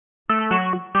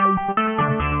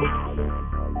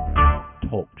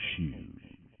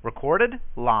Recorded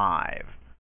live.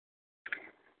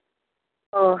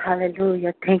 Oh,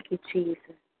 hallelujah. Thank you, Jesus.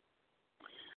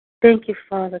 Thank you,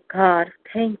 Father God.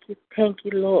 Thank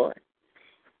you, Lord.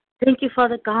 Thank you,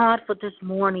 Father God, for this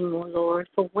morning, oh Lord,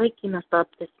 for waking us up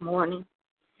this morning.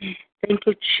 Thank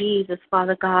you, Jesus,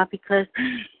 Father God, because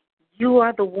you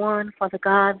are the one, Father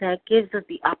God, that gives us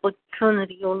the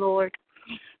opportunity, oh Lord,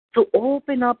 to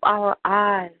open up our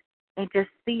eyes and just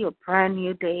see a brand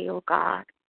new day, oh God.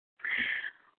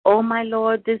 Oh, my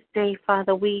Lord, this day,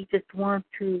 Father, we just want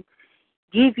to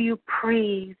give you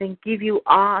praise and give you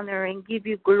honor and give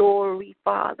you glory,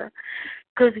 Father,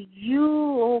 because you,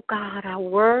 oh God, are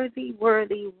worthy,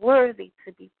 worthy, worthy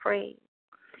to be praised.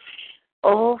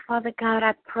 Oh, Father God,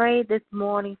 I pray this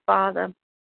morning, Father,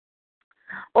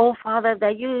 oh, Father,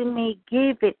 that you may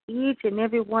give it each and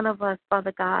every one of us,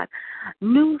 Father God,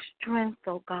 new strength,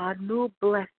 oh God, new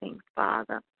blessings,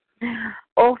 Father.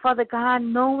 Oh, Father God,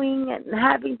 knowing and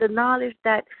having the knowledge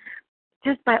that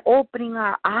just by opening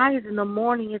our eyes in the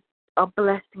morning, it's a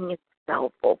blessing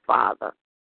itself, oh Father.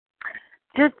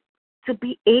 Just to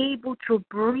be able to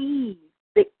breathe,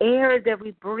 the air that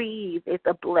we breathe is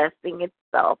a blessing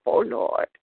itself, oh Lord.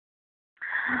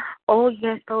 Oh,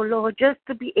 yes, oh Lord, just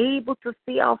to be able to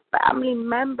see our family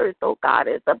members, oh God,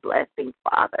 is a blessing,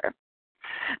 Father.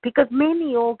 Because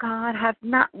many, oh God, have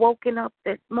not woken up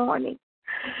this morning.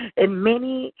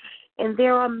 And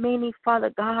there are many,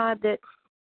 Father God, that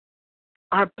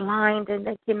are blind and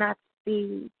they cannot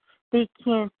see. They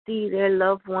can't see their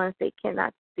loved ones. They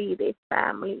cannot see their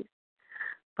families.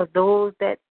 For those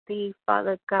that see,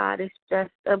 Father God, it's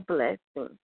just a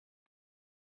blessing.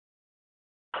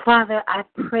 Father, I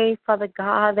pray, Father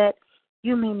God, that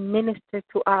you may minister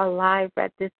to our lives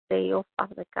at this day, oh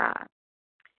Father God.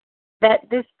 That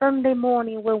this Sunday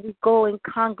morning when we go and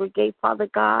congregate, Father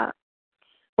God,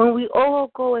 when we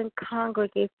all go and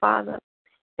congregate, Father,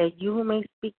 that you may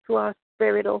speak to our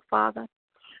spirit, oh Father.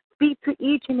 Speak to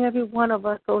each and every one of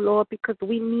us, oh Lord, because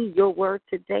we need your word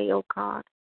today, oh God.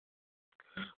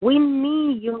 We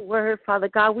need your word, Father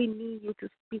God. We need you to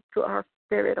speak to our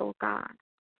spirit, oh God.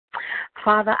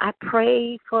 Father, I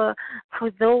pray for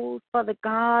those, Father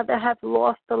God, that have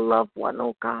lost a loved one,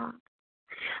 oh God.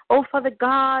 Oh, Father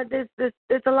God,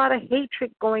 there's a lot of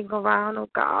hatred going around, oh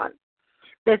God.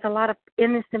 There's a lot of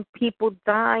innocent people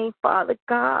dying, Father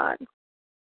God.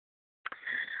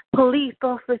 Police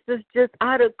officers just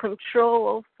out of control,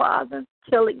 oh Father,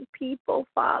 killing people,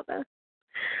 Father.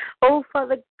 Oh,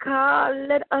 Father God,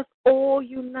 let us all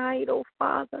unite, oh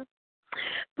Father.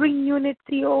 Bring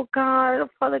unity, oh God,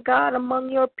 Father God, among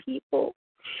your people.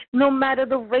 No matter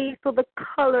the race or the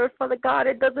color, Father God,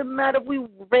 it doesn't matter if we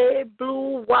red,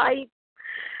 blue, white,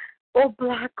 or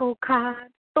black, oh God.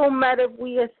 Don't matter if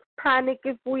we are Hispanic,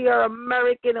 if we are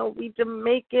American, or we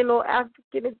Jamaican or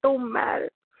African, it don't matter.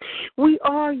 We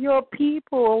are your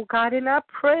people, oh God, and I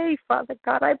pray, Father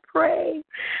God, I pray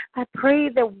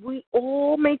that we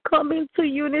all may come into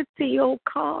unity, oh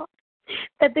God,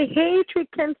 that the hatred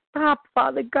can stop,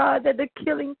 Father God, that the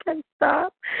killing can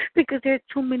stop, because there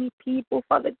are too many people,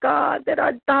 Father God, that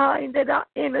are dying, that are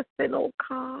innocent, oh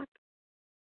God.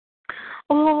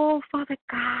 Oh, Father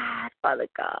God, Father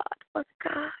God, Father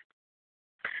God,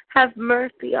 have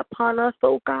mercy upon us,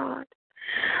 oh God.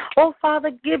 Oh,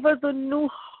 Father, give us a new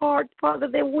heart, Father,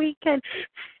 that we can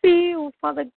feel,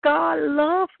 Father God,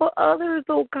 love for others,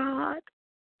 oh God.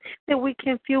 That we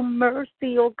can feel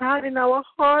mercy, oh God, in our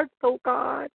hearts, oh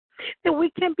God. That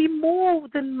we can be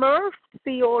moved in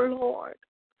mercy, oh Lord.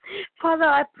 Father,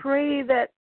 I pray that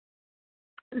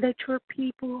your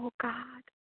people, oh God,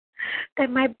 that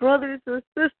my brothers and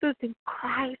sisters in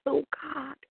Christ, oh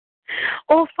God,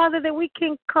 oh, Father, that we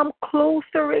can come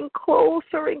closer and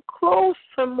closer and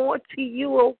closer more to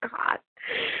you, oh God.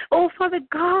 Oh, Father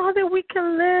God, that we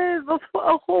can live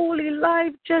a holy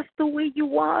life just the way you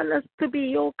want us to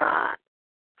be, oh God.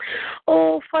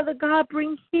 Oh, Father God,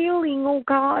 bring healing, oh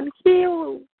God.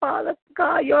 Heal, Father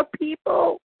God, your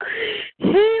people.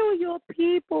 Heal your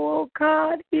people, oh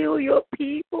God. Heal your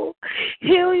people.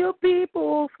 Heal your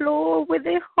people, oh Lord, with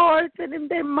their hearts and in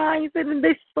their minds and in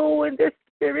their soul and their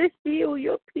spirit. Heal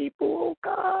your people, oh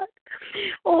God.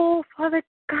 Oh, Father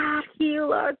God,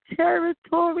 heal our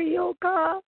territory, oh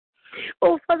God.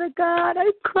 Oh, Father God,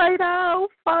 I cried out.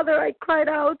 Father, I cried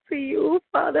out to you,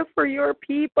 Father, for your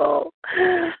people.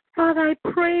 Father,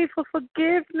 I pray for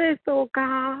forgiveness, oh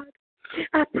God.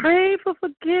 I pray for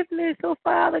forgiveness, oh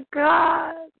Father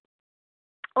God.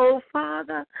 Oh,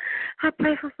 Father, I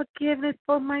pray for forgiveness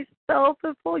for myself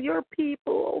and for your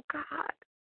people, oh God.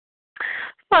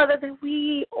 Father, that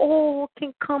we all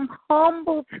can come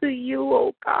humble to you,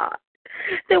 oh God.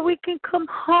 that we can come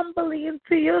humbly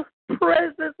into your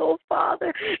presence, oh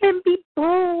Father, and be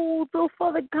bold, oh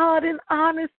Father God, in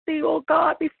honesty, oh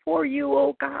God, before you,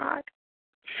 oh God.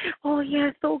 Oh,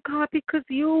 yes, oh God, because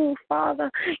you,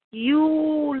 Father,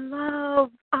 you love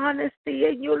honesty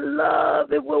and you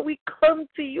love it when we come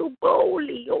to you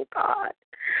boldly, oh God.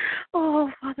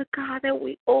 Oh, Father God, that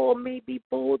we all may be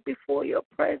bold before your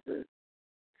presence.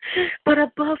 But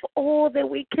above all, that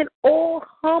we can all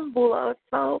humble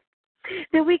ourselves,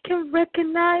 that we can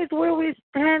recognize where we're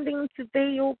standing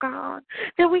today, oh God,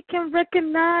 that we can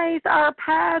recognize our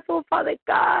past, oh Father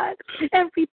God,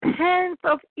 and repent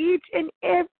of each and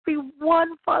every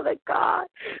one, Father God.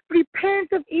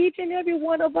 Repent of each and every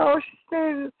one of our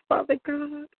sins, Father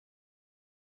God.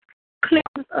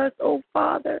 Cleanse us, oh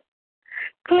Father.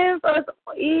 Cleanse us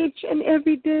each and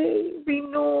every day.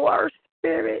 Renew our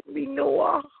spirit, renew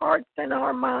our hearts and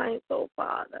our minds, oh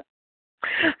Father.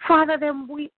 Father, that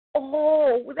we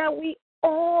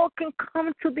all can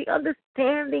come to the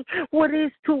understanding what it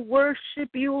is to worship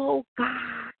you, oh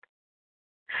God.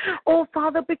 Oh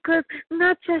Father, because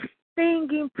not just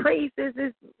singing praises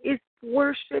is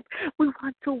worship. We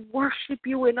want to worship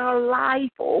you in our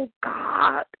life, oh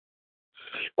God.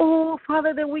 Oh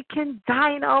Father, that we can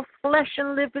die in our flesh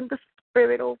and live in the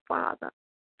spirit, oh Father.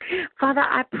 Father,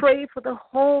 I pray for the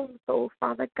homes, oh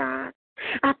Father God.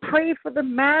 I pray for the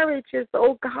marriages,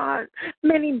 oh God.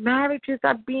 Many marriages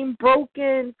are being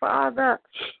broken, Father.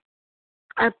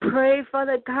 I pray,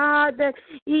 Father God, that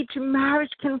each marriage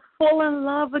can fall in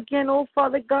love again, oh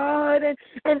Father God,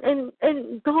 and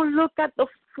don't look at the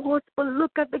faults, but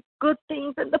look at the good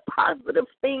things and the positive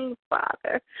things,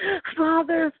 Father.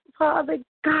 Father God,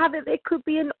 that there could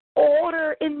be an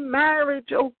order in marriage,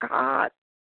 oh God.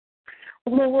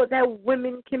 Oh, that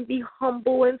women can be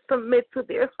humble and submit to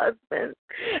their husbands,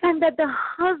 and that the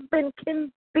husband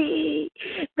can be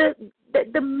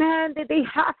the man that they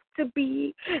have to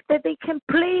be, that they can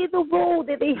play the role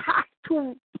that they have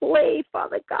to play,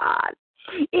 Father God,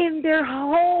 in their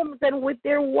homes and with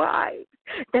their wives,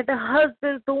 that the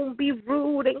husbands don't be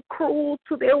rude and cruel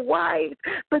to their wives,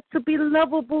 but to be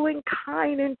lovable and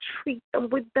kind and treat them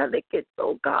with delicacy,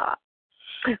 oh God.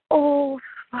 Oh,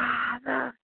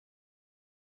 Father.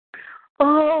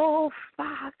 Oh,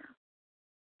 Father,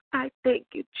 I thank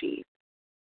you, Jesus.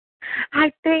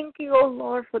 I thank you, oh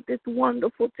Lord, for this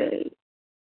wonderful day.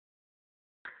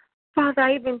 Father,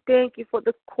 I even thank you for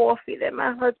the coffee that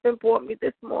my husband brought me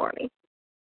this morning.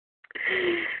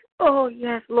 Oh,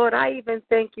 yes, Lord, I even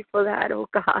thank you for that, oh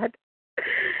God.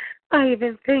 I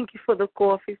even thank you for the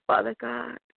coffee, Father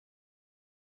God.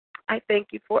 I thank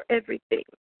you for everything.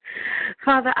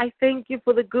 Father, I thank you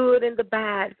for the good and the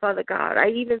bad, Father God. I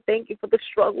even thank you for the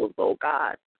struggles, oh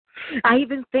God. I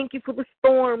even thank you for the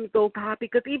storms, oh God,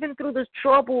 because even through the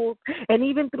troubles and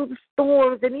even through the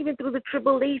storms and even through the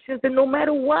tribulations and no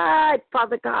matter what,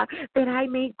 Father God, that I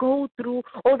may go through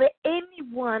or that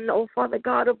anyone, oh Father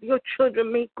God, of your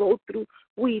children may go through,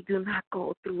 we do not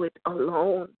go through it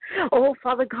alone. Oh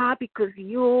Father God, because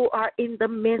you are in the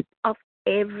midst of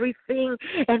everything.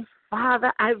 And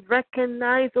Father, I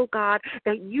recognize, oh God,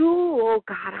 that you, oh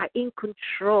God, are in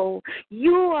control.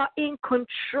 You are in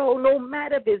control no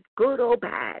matter if it's good or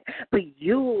bad. But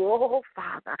you, oh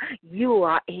Father, you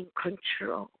are in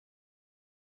control.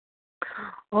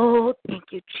 Oh, thank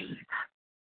you, Jesus.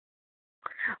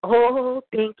 Oh,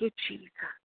 thank you, Jesus.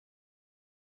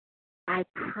 I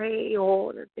pray all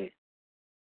of this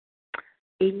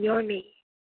in your name.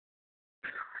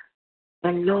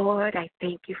 And Lord, I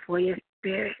thank you for your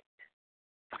spirit.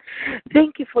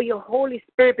 Thank you for your Holy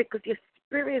Spirit because your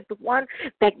Spirit is the one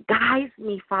that guides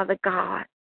me, Father God.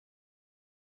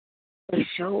 It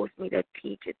shows me, that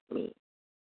teaches me.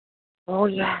 Oh,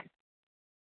 yes,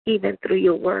 even through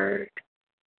your word.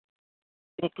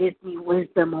 It gives me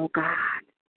wisdom, oh God.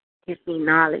 Gives me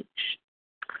knowledge.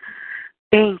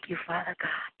 Thank you, Father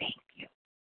God. Thank you.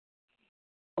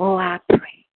 Oh, I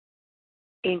pray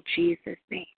in Jesus'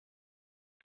 name.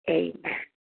 Amen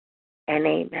and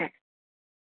amen.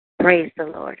 Praise the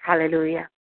Lord. Hallelujah.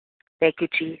 Thank you,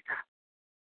 Jesus.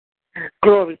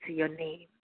 Glory to your name.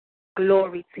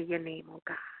 Glory to your name, oh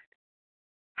God.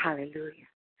 Hallelujah.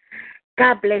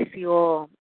 God bless you all.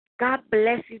 God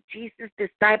bless you, Jesus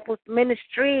Disciples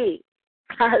Ministry.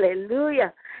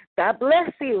 Hallelujah. God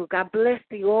bless you. God bless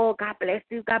you all. God bless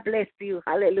you. God bless you.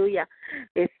 Hallelujah.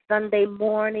 It's Sunday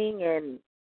morning, and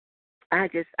I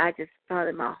just felt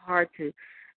in my heart to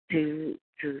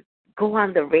go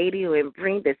on the radio and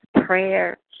bring this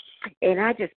prayer. And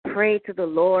I just pray to the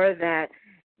Lord that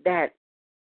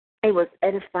it was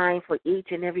edifying for each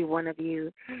and every one of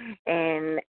you.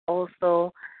 And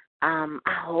also, I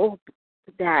hope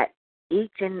that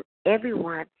each and every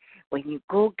one, when you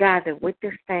go gather with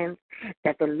the saints,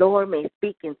 that the Lord may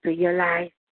speak into your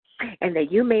life and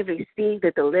that you may receive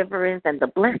the deliverance and the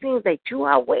blessings that you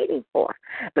are waiting for.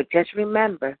 But just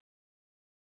remember,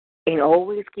 and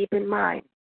always keep in mind,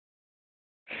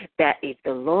 that if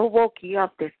the Lord woke you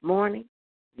up this morning,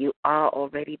 you are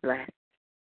already blessed.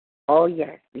 Oh,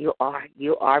 yes, you are.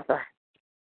 You are blessed.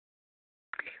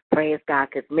 Praise God,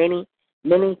 because many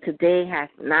today have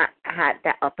not had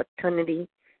that opportunity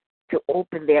to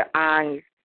open their eyes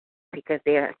because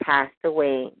they have passed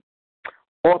away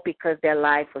or because their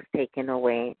life was taken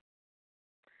away.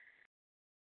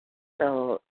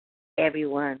 So,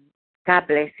 everyone, God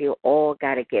bless you all.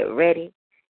 Got to get ready.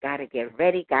 Got to get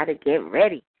ready. Got to get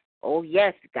ready. Oh,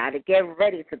 yes, got to get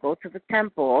ready to go to the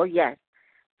temple. Oh, yes,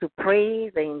 to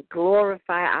praise and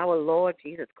glorify our Lord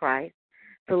Jesus Christ,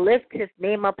 to lift his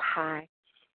name up high.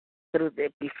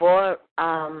 Before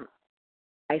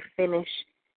I finish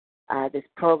this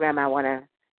program, I want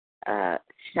to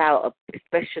shout a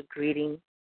special greeting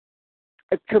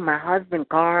to my husband,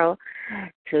 Carl,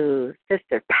 to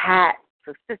Sister Pat,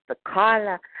 to Sister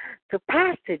Carla, to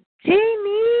Pastor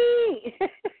Jeannie.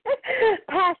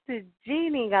 Pastor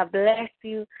Jeannie, God bless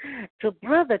you. To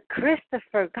Brother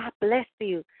Christopher, God bless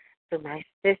you. To my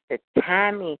sister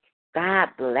Tammy, God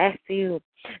bless you.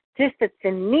 Sister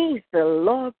Denise, the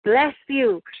Lord bless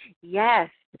you. Yes,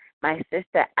 my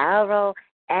sister Alro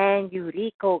and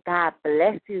Yuriko, God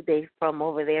bless you. They from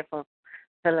over there from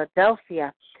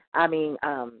Philadelphia.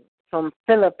 From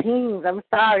Philippines. I'm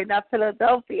sorry, not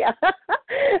Philadelphia.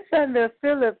 From the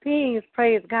Philippines.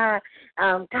 Praise God.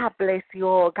 God bless you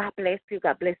all. God bless you.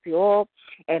 God bless you all.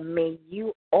 And may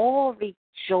you all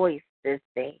rejoice this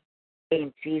day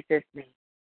in Jesus' name.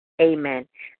 Amen.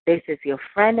 This is your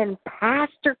friend and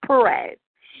Pastor Perez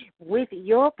with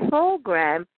your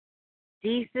program,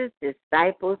 Jesus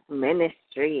Disciples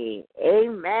Ministry.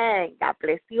 Amen. God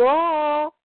bless you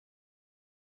all.